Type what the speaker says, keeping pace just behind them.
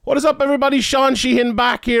What is up, everybody? Sean Sheehan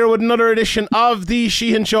back here with another edition of The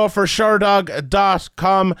Sheehan Show for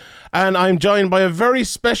Sherdog.com, and I'm joined by a very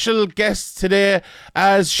special guest today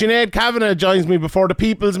as Sinead Kavanagh joins me before the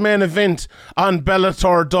People's Main Event on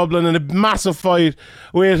Bellator Dublin in a massive fight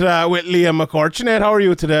with Leah McCourt. Sinead, how are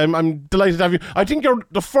you today? I'm delighted to have you. I think you're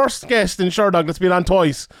the first guest in Sherdog that's been on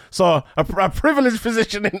twice, so a privileged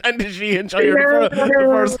position in the Sheehan Show. You're the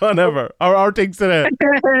first one ever. How are things today?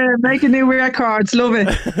 Making new records, love it.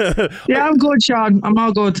 Yeah, I'm good, Sean. I'm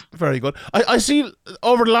all good. Very good. I see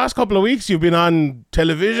over the last couple of weeks you've been on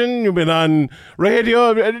television, you've been on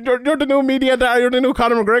radio. You're the new media darling. You're the new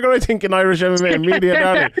Conor McGregor, I think, in Irish MMA media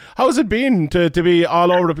darling. How's it been to be all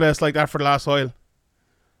over the place like that for the last while?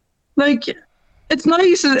 Like, it's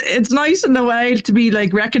nice. It's nice in a way to be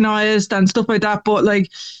like recognised and stuff like that. But like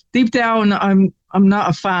deep down, I'm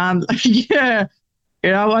not a fan. Yeah,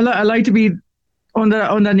 you know, I like to be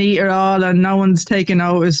underneath it all, and no one's taking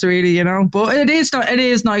notice really, you know. But it is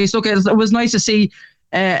nice. Look, it was nice to see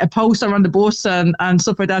a poster on the bus and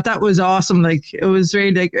stuff like that. That was awesome. Like, it was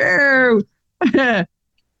really like, oh.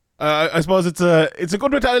 I suppose it's a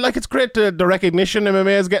good bit. Like, it's great the recognition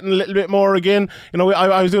MMA is getting a little bit more again. You know,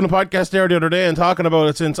 I was doing a podcast there the other day and talking about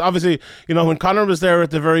it, since obviously, you know, when Conor was there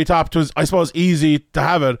at the very top, it was, I suppose, easy to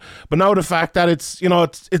have it. But now the fact that it's, you know,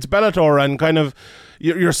 it's Bellator and kind of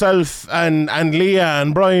yourself and Leah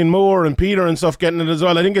and Brian Moore and Peter and stuff getting it as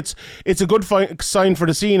well. I think it's a good sign for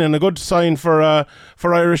the scene and a good sign for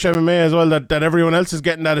Irish MMA as well, that everyone else is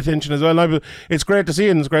getting that attention as well. Now, it's great to see,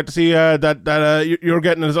 and it's great to see that you're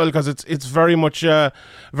getting it as well, because it's very much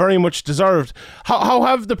deserved. How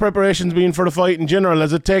have the preparations been for the fight in general?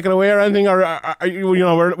 Has it taken away or anything, or are you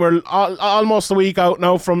know, we're almost a week out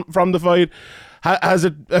now from the fight? Has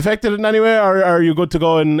it affected it in any way, or are you good to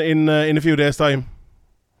go in a few days' time?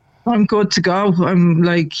 I'm good to go. I'm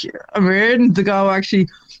ready to go, actually.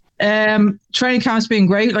 Training camp's been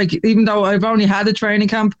great. Like, even though I've only had a training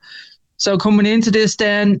camp, so coming into this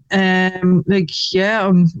then, I'm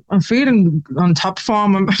feeling on top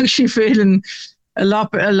form. I'm actually feeling a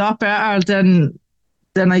lot better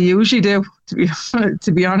than I usually do,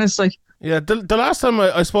 to be honest. Like, yeah, the last time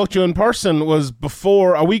I spoke to you in person was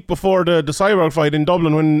a week before the Cybrog fight in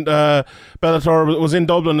Dublin, when Bellator was in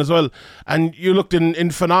Dublin as well, and you looked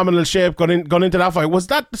in phenomenal shape gone into that fight. Was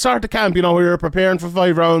that the start of camp, you know, where you're preparing for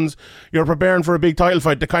 5 rounds, you're preparing for a big title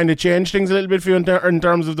fight, to kind of change things a little bit for you in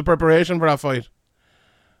terms of the preparation for that fight?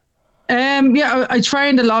 Yeah, I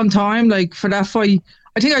trained a long time, like, for that fight.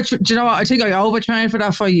 I think I overtrained for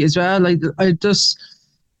that fight as well. Like, I just,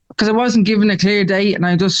 because I wasn't given a clear date, and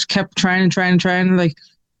I just kept training. Like,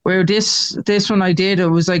 where this one I did, it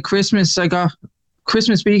was like Christmas.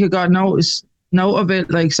 Christmas week, I got note of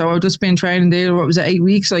it. Like, so I've just been training there. What was it, 8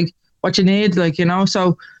 weeks? Like, what you need, like, you know.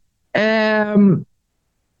 So, I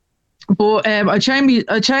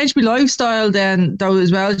changed my lifestyle then, though,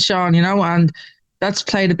 as well, Sean. You know, and that's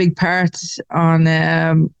played a big part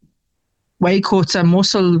on weight cuts and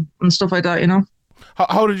muscle and stuff like that. You know.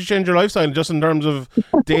 How did you change your lifestyle, just in terms of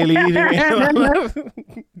daily eating?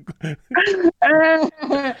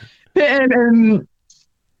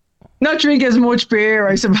 Not drink as much beer,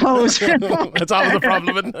 I suppose. That's always a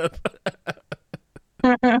problem, isn't it?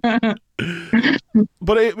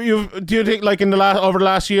 But do you think, like, over the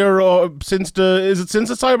last year, or since the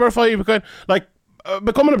Cyber fight, you kind of, like,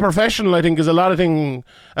 becoming a professional, I think, is a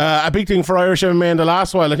big thing for Irish MMA in the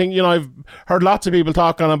last while. I think, you know, I've heard lots of people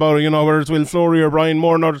talking about it, you know, whether it's Will Fleury or Brian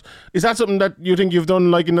Moore and others. Is that something that you think you've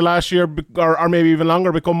done, like, in the last year, or maybe even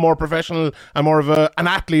longer, become more professional and more of an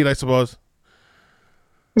athlete, I suppose?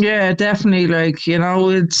 Yeah, definitely. Like, you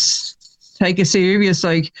know, it's take it serious,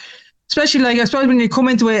 like, especially, like, I suppose when you come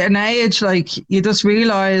into an age, like, you just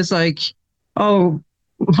realise, like, oh,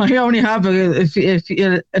 I only have a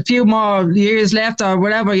few more years left, or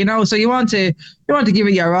whatever, you know. So you want to give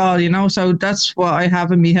it your all, you know. So that's what I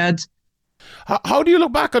have in my head. How do you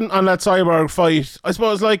look back on that Cyborg fight? I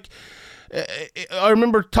suppose, like, I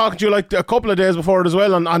remember talking to you, like, a couple of days before it as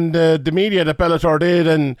well on the media that Bellator did,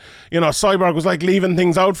 and, you know, Cyborg was, like, leaving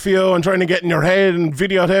things out for you and trying to get in your head and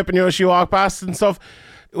videotaping you as you walk past and stuff.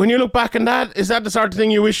 When you look back on that, is that the sort of thing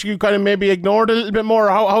you wish you kind of maybe ignored a little bit more?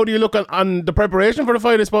 Or how do you look on the preparation for the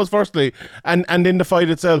fight, I suppose, firstly, and in the fight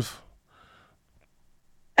itself?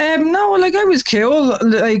 No, like, I was cool,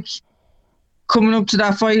 like, coming up to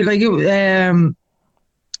that fight. Like,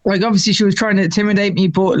 like, obviously she was trying to intimidate me,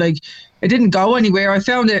 but, like, it didn't go anywhere. I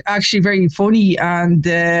found it actually very funny, and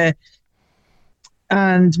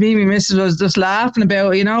me and my missus was just laughing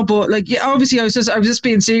about it, you know. But, like, yeah, obviously I was just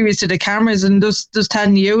being serious to the cameras and just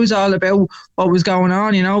telling you all about what was going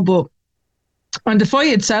on, you know. But on the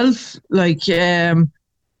fight itself, like,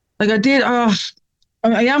 like I did. I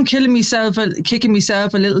am kicking myself a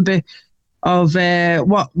little bit of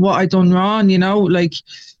what I done wrong. You know, like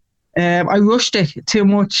I rushed it too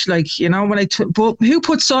much. Like, you know, when but who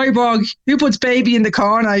puts Cybrog? Who puts baby in the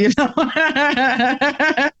corner? You know.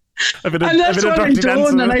 And that's what I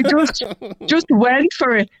done, and I just went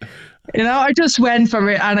for it. You know, I just went for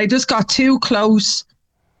it, and I just got too close,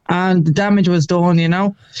 and the damage was done. You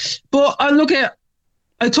know, but I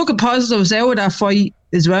took a positives out of that fight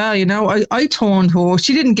as well. You know, I turned her.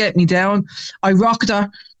 She didn't get me down. I rocked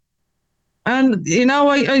her, and you know,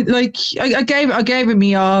 I gave it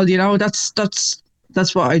me all. You know, that's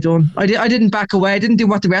what I done. I didn't back away. I didn't do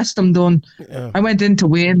what the rest of them done. Yeah. I went in to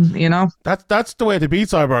win, you know. That's the way to beat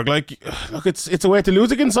Cyborg. Like, look, it's a way to lose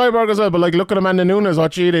against Cyborg as well. But like, look at Amanda Nunes,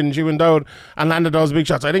 what she did, and she went out and landed those big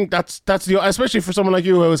shots. I think that's the, especially for someone like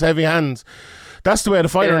you who has heavy hands, that's the way to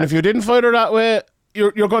fight her. And if you didn't fight her that way,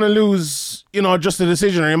 you're going to lose, you know, just a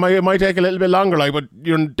decision, or it might take a little bit longer, like, but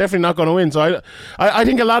you're definitely not going to win. So I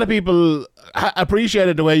think a lot of people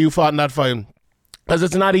appreciated the way you fought in that fight. Because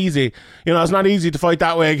it's not easy, you know. It's not easy to fight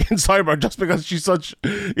that way against Cyborg, just because she's such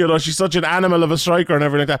an animal of a striker and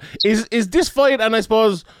everything like that. Is this fight, and I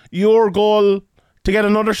suppose your goal, to get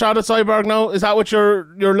another shot at Cyborg now? Is that what you're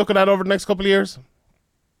looking at over the next couple of years?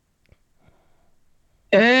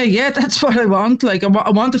 Yeah, that's what I want. Like, I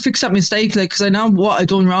want to fix that mistake, like, because I know what I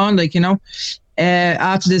done wrong. Like, you know,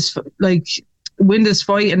 after this, like, win this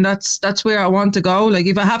fight, and that's where I want to go. Like,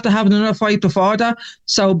 if I have to have another fight before that,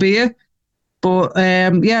 so be it. But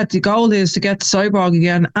yeah, the goal is to get to Cybrog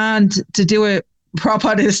again and to do it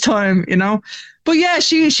proper this time, you know. But yeah,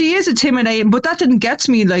 she is intimidating, but that didn't get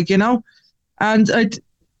to me, like, you know. And I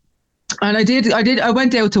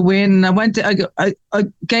went out to win. I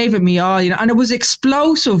gave it me all, you know. And it was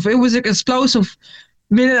explosive. It was an explosive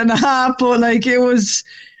minute and a half, but like it was.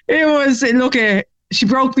 Look, she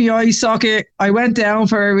broke my eye socket. I went down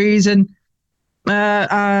for a reason,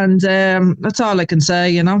 and that's all I can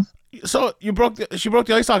say, you know. So she broke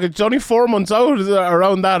the eye socket. It's only 4 months out,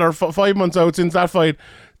 around that, or 5 months out since that fight.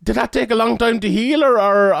 Did that take a long time to heal,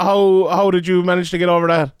 or how did you manage to get over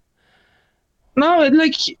that? No,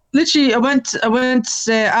 like literally, I went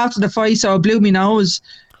after the fight, so I blew my nose,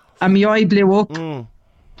 and my eye blew up.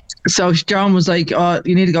 So John was like, "Oh,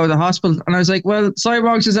 you need to go to the hospital," and I was like, "Well,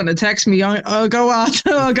 Cyborg just sent to text me. I'll go out.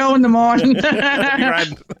 I'll go in the morning."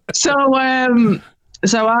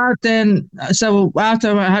 So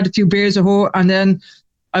after I had a few beers with her, and then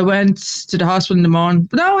I went to the hospital in the morning.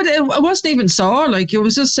 But no, it wasn't even sore. Like, it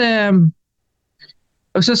was just something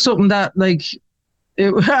that, like,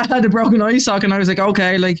 I had a broken eye socket, and I was like,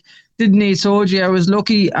 okay, like, didn't need surgery. I was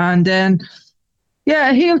lucky, and then yeah,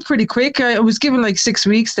 it healed pretty quick. I was given like 6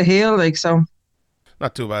 weeks to heal, like, so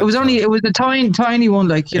not too bad. It was a tiny one,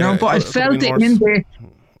 like, you know, but I felt it in there.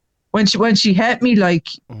 When she hit me, like,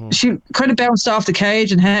 she kind of bounced off the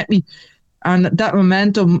cage and hit me, and that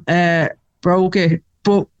momentum broke it.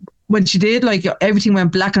 But when she did, like, everything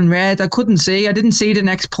went black and red. I couldn't see. I didn't see the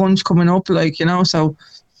next punch coming up, like, you know. So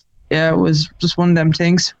yeah, it was just one of them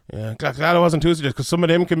things. Yeah, glad it wasn't too serious, because some of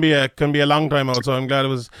them can be a long time out. So I'm glad it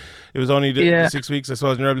was only the 6 weeks, I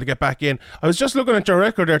suppose, and you're able to get back in. I was just looking at your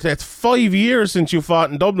record there today. It's 5 years since you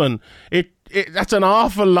fought in Dublin. That's an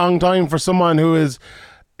awful long time for someone who is,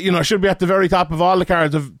 you know, should be at the very top of all the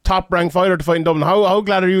cards of top ranked fighter to fight in Dublin. How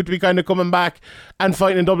glad are you to be kind of coming back and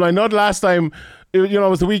fighting in Dublin? I know the last time, you know, it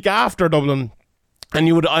was the week after Dublin, and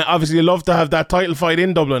you would obviously love to have that title fight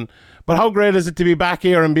in Dublin. But how great is it to be back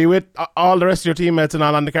here and be with all the rest of your teammates and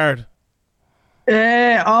all on the card?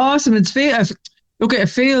 Awesome. I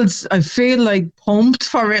feel like pumped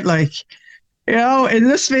for it. Like, you know, it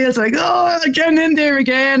just feels like, oh, I'm getting in there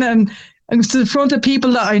again, and to the front of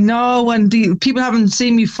people that I know, and the people haven't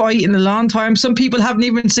seen me fight in a long time. Some people haven't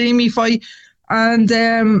even seen me fight, and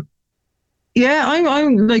yeah,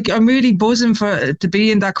 I'm really buzzing to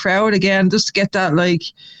be in that crowd again, just to get that, like,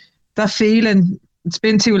 that feeling. It's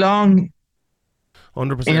been too long.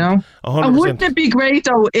 100%. You know, 100%. And wouldn't it be great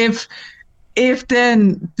though if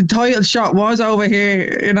then the title shot was over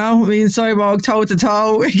here, you know, me and Cyborg toe to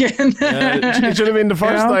toe again. It should have been the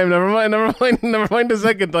first time. Never mind the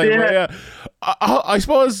second time. Yeah. I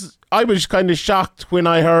suppose I was kind of shocked when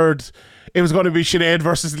I heard it was going to be Sinead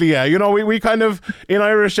versus Leah. You know, we kind of, in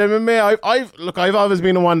Irish MMA, I've always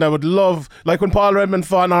been the one that would love, like when Paul Redmond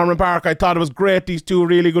fought in Ormond Park, I thought it was great, these two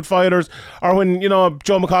really good fighters. Or when, you know,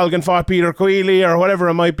 Joe McColgan fought Peter Coelho or whatever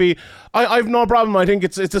it might be. I've no problem. I think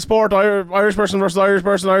it's a sport. Irish person versus Irish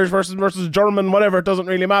person versus German, whatever, it doesn't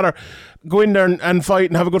really matter. Go in there and fight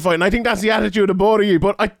and have a good fight. And I think that's the attitude of both of you.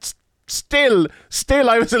 But Still,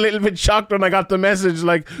 I was a little bit shocked when I got the message,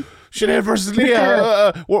 like, Sinead versus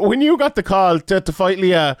Leah. When you got the call to fight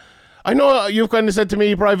Leah, I know you've kind of said to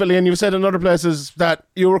me privately, and you've said in other places that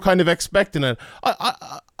you were kind of expecting it.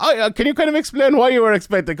 Can you kind of explain why you were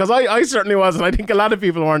expecting? Because I certainly wasn't. I think a lot of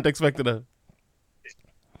people weren't expecting it.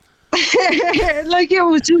 Like it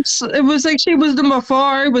was like she was number 4,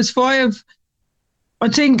 I was 5. I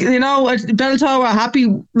think, Bellator were happy.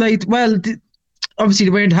 Like, well, obviously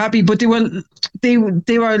they weren't happy, but they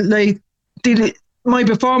were like, my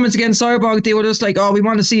performance against Cybrog, they were just like, oh, we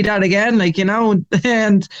want to see that again, like,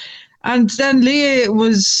 and then Leah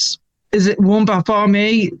is it one before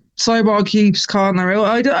me. Cyborg keeps calling her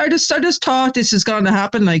out. I just thought this is going to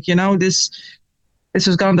happen, like, this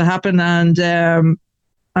was going to happen, and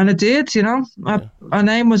it did. Our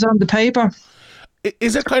name was on the paper.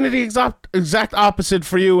 Is it kind of the exact opposite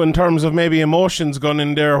for you in terms of maybe emotions gone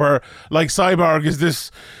in there, where like Cyborg is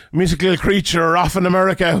this mythical creature off in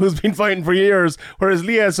America who's been fighting for years, whereas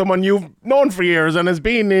Leah is someone you've known for years and has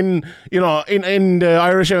been in the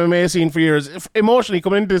Irish MMA scene for years? If emotionally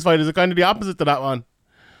coming into this fight, is it kind of the opposite to that one?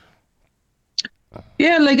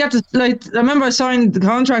 Yeah, I remember I signed the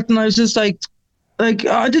contract and I was just like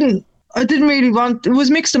I didn't really want. It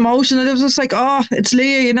was mixed emotion, and it was just like, oh, it's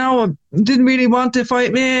Leah, I didn't really want to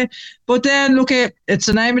fight me, but then look, it's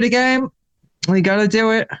the name of the game. We got to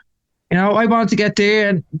do it. I want to get there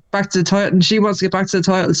and back to the title, and she wants to get back to the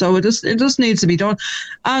title, so it just needs to be done.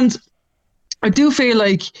 And I do feel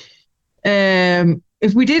like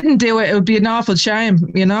if we didn't do it, it would be an awful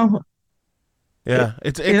shame. Yeah,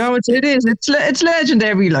 it's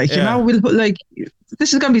legendary. We'll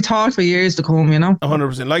this is going to be taught for years to come,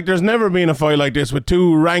 100%. Like, there's never been a fight like this with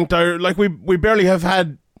two ranked Irish. Like, we barely have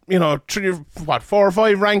had, 4 or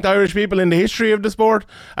 5 ranked Irish people in the history of the sport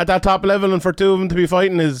at that top level, and for two of them to be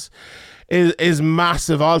fighting is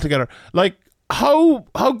massive altogether. Like, how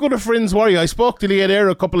good of friends were you? I spoke to Leah there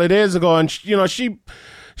a couple of days ago, and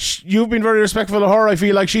you've been very respectful of her. I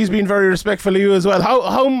feel like she's been very respectful of you as well.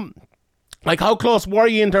 How close were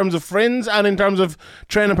you in terms of friends and in terms of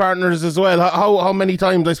training partners as well? How many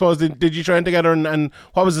times, I suppose, did you train together, and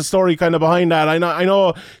what was the story kind of behind that? I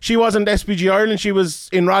know she wasn't SPG Ireland, she was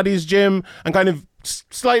in Roddy's gym and kind of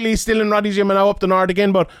slightly still in Roddy's gym and now up the north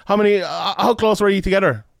again, but how close were you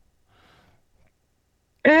together?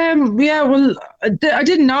 Yeah, well, I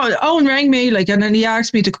didn't know. Owen rang me, and then he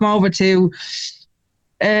asked me to come over to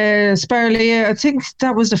spare Leah. I think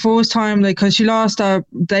that was the first time, because she lost her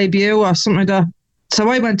debut or something like that. So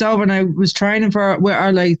I went over and I was training with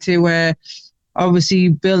her, to obviously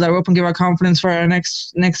build her up and give her confidence for her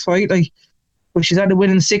next fight. But she's had to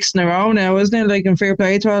winning 6 in a row now, isn't it? In fair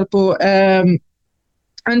play to her. But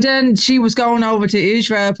and then she was going over to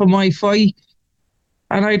Israel for my fight,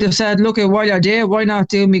 and I just said, look, while you're there, why not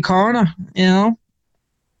do me corner?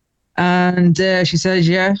 And she says,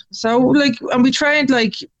 yeah. So, and we trained,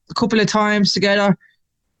 a couple of times together.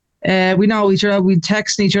 We know each other. We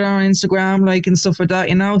text each other on Instagram, and stuff like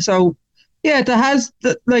that, So, yeah,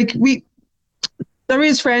 there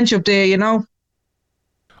is friendship there,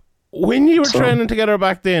 When you were training together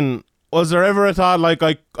back then, was there ever a thought,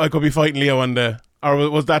 I could be fighting Leah one day? Or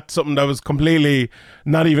was that something that was completely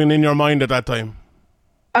not even in your mind at that time?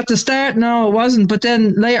 At the start, no, it wasn't. But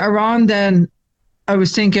then later on, I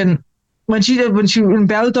was thinking, when she was in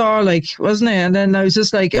Bellator, wasn't it? And then I was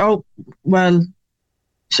just like, oh, well,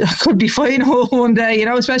 I could be fighting her one day,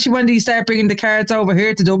 especially when they start bringing the cards over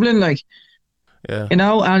here to Dublin, yeah,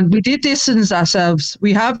 and we did distance ourselves.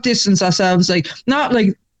 We have distanced ourselves, not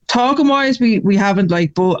talking wise, we haven't,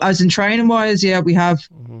 but as in training wise, yeah, we have.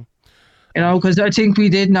 Mm-hmm. Because I think we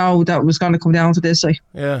did know that was going to come down to this.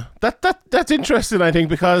 Yeah, that's interesting, I think,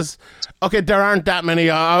 because, okay, there aren't that many,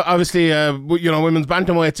 obviously, women's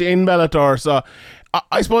bantamweights in Bellator, so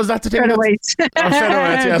I suppose that's the thing. Featherweights.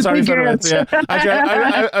 Featherweights, yeah, sorry, featherweights, yeah.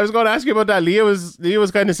 Actually, I was going to ask you about that. Leah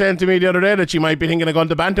was kind of saying to me the other day that she might be thinking of going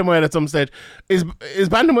to bantamweight at some stage. Is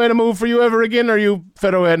bantamweight a move for you ever again, or are you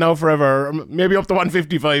featherweight now forever? Or maybe up to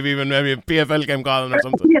 155 even, maybe if PFL came calling or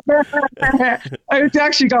something. I would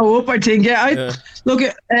actually go up, I think, yeah. Look,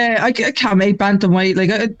 I can't make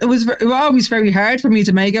bantamweight. It was always very hard for me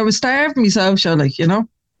to make. I was starving myself,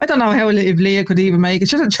 I don't know how if Leah could even make it.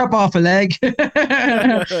 She should chop off a leg.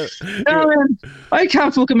 No, man, I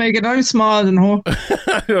can't fucking make it. I'm smaller than her.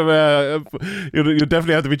 You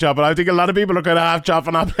definitely have to be chopping. I think a lot of people are kind of half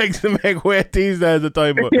chopping off legs to make weight these days at the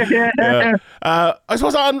time. But, yeah. I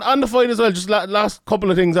suppose on the fight as well, just last couple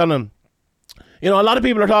of things on him. A lot of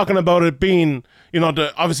people are talking about it being,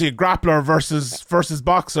 obviously a grappler versus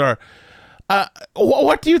boxer.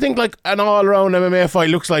 What do you think an all-around MMA fight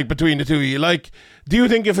looks like between the two of you? Do you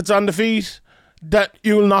think if it's on the feet, that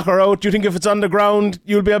you'll knock her out? Do you think if it's on the ground,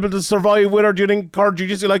 you'll be able to survive with her? Do you think her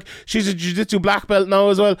jiu-jitsu, like, she's a jiu-jitsu black belt now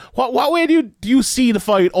as well. What way do you see the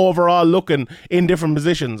fight overall looking in different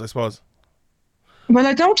positions, I suppose? Well,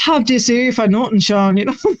 I don't have this ear for nothing, Sean, you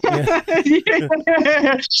know. Yeah. Do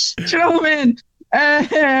you know what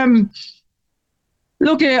I mean?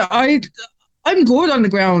 Look, I'm good on the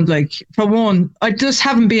ground, like, for one. I just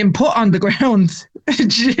haven't been put on the ground.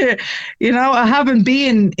 You know, I haven't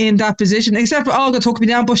been in that position, except for Olga took me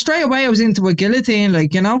down, but straight away I was into a guillotine,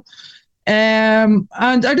 like, you know. And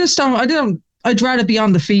I'd rather be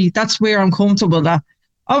on the feet. That's where I'm comfortable at.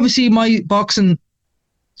 Obviously, my boxing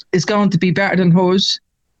is going to be better than hers,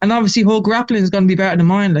 and obviously her grappling is going to be better than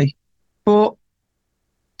mine, like. But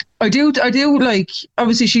I do like,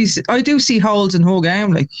 obviously I do see holes in her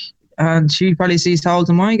game, like, and she probably sees holes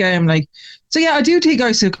in my game, like. So yeah, I do think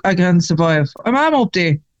I can survive. I'm up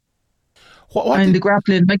there. And the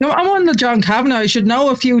grappling, like, I'm on the John Kavanagh. I should know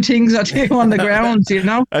a few things I do on the ground, you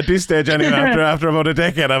know. At this stage, anyway, after about a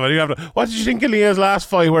decade of it, what did you think of Leah's last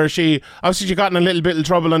fight, where she got in a little bit of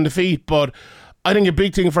trouble on the feet, but I think a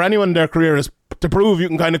big thing for anyone in their career is to prove you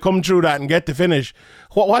can kind of come through that and get the finish.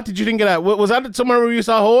 What did you think of that? Was that somewhere where you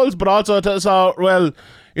saw holes, but also saw, well,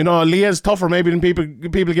 you know, Leah's tougher maybe than people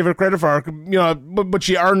give her credit for, you know, but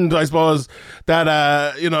she earned, I suppose,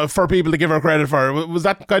 that, you know, for people to give her credit for. Was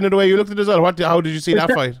that kind of the way you looked at it as well? How did you see that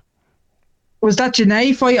fight? Was that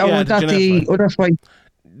Janay fight, or was that the other fight?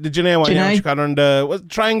 The Janay one, yeah, she got her in the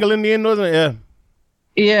triangle in the end, wasn't it?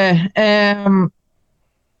 Yeah. Yeah.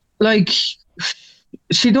 Like,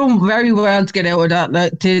 she done very well to get out of that,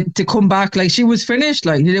 like, to come back. Like, she was finished.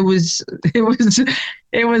 Like, it was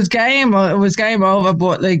game over.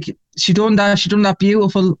 But like, she done that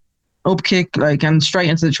beautiful up kick, like, and straight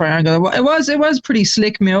into the triangle. It was pretty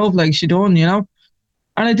slick move, like, she done, you know.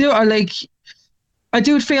 And I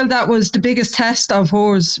do feel that was the biggest test of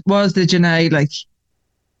hers, was the Janay, like,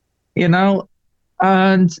 you know,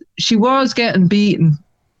 and she was getting beaten,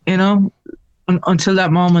 you know, until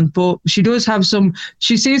that moment. But she does have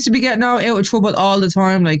she seems to be getting out of trouble all the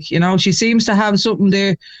time, like, you know. She seems to have something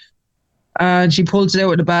there, and she pulls it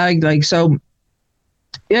out of the bag, like. So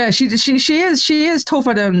yeah, she is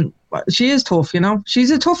tougher than, she is tough, you know.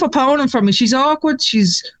 She's a tough opponent for me. She's awkward,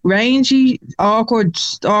 she's rangy, awkward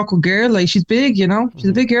girl, like, she's big, you know.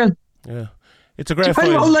 She's a big girl. Yeah. It's a great fight.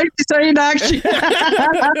 I don't like to say it, actually.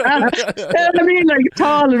 I mean, like,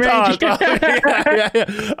 tall and rangy.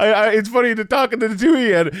 Yeah. It's funny, talking to the two of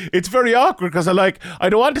you, it's very awkward, because I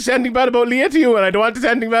don't want to say anything bad about Leah to you, and I don't want to say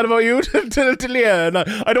anything bad about you to Leah, and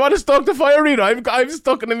I don't want to stoke the fire either. I'm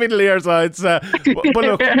stuck in the middle here, so it's but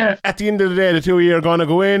look, at the end of the day, the two of you are going to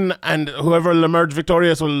go in, and whoever will emerge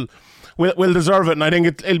victorious will deserve it, and I think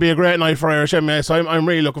it'll be a great night for Irish MMA, so I'm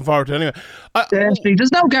really looking forward to it anyway. Definitely.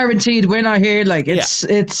 There's no guaranteed winner here, like,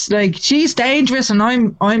 it's like, she's dangerous and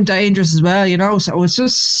I'm dangerous as well, you know, so it's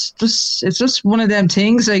just one of them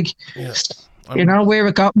things, like, you know, where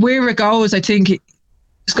it goes, I think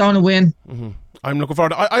it's going to win. Mm-hmm. I'm looking forward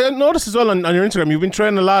to it. I noticed as well on your Instagram, you've been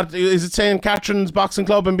training a lot. Is it saying Catherin's boxing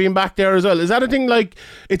club and being back there as well? Is that a thing? Like,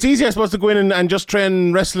 it's easy, I suppose, to go in and just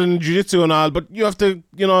train wrestling and jiu-jitsu and all, but you have to,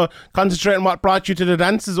 you know, concentrate on what brought you to the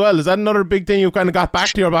dance as well. Is that another big thing you've kind of got back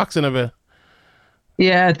to your boxing a bit?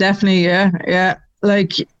 Yeah, definitely, yeah.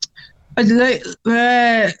 Like, with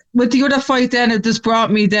the other fight then, it just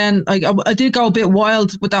brought me then, like, I did go a bit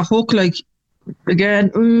wild with that hook, like,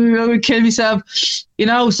 again, I would kill myself, you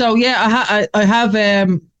know. So yeah, I have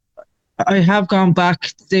gone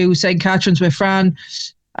back to St. Catherine's with Fran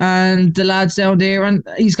and the lads down there, and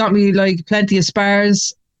he's got me, like, plenty of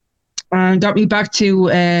spars and got me back to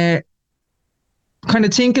kind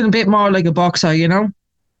of thinking a bit more like a boxer, you know.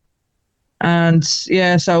 And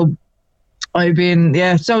yeah, so I've been,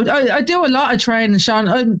 so I do a lot of training,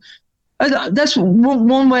 Sean. That's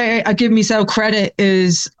one way I give myself credit,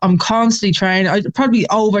 is I'm constantly training. I probably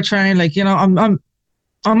overtrain, like, you know.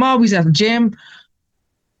 I'm always at the gym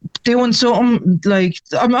doing something, like,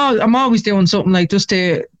 I'm always doing something, like, just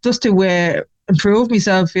to improve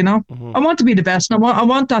myself, you know. Mm-hmm. I want to be the best, and I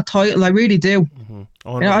want that title. I really do. Mm-hmm.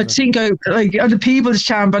 You know, I think I'm the people's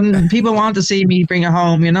champ, and people want to see me bring it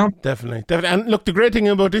home, you know. Definitely. And look, the great thing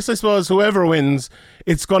about this, I suppose, whoever wins,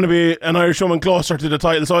 it's going to be an Irish woman closer to the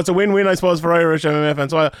title, so it's a win-win, I suppose, for Irish MMA fans.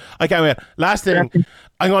 So I can't wait. Last thing,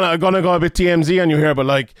 I'm gonna go a bit TMZ on you here, but,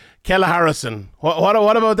 like, Kayla Harrison, what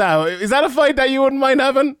about that? Is that a fight that you wouldn't mind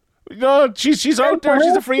having? You know, she's out there,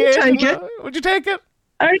 she's a free agent. Would you take it?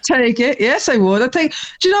 I'd take it. Yes, I would. Do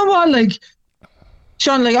you know what, like,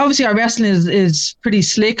 Sean, like, obviously our wrestling is pretty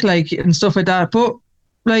slick, like, and stuff like that, but,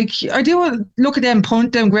 like, I do look at them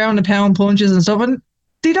ground and pound punches and stuff, and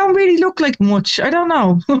they don't really look like much. I don't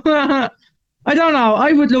know. I don't know.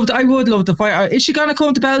 I would love to fight her. Is she gonna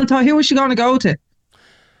come to Bellator? Who is she gonna go to?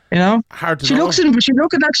 You know, Hard to she know. she's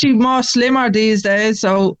looking actually more slimmer these days.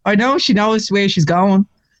 So I know she knows where she's going.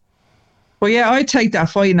 But yeah, I'd take that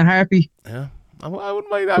fight in a heartbeat. Yeah. I wouldn't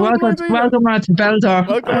mind. I wouldn't mind either. Welcome on to Bellator.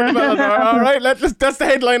 Welcome to Bellator. All right, that's the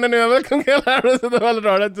headline anyway. Welcome Kayla Harrison to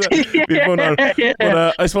Bellator. That's be fun.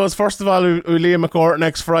 But I suppose first of all, we Leah McCourt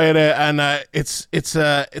next Friday, and it's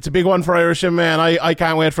a big one for Irish MMA, and I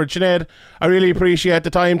can't wait for it. Sinead, I really appreciate the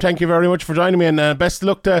time. Thank you very much for joining me, and best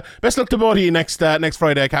luck to both of you next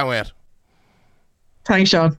Friday. I can't wait. Thanks, Sean.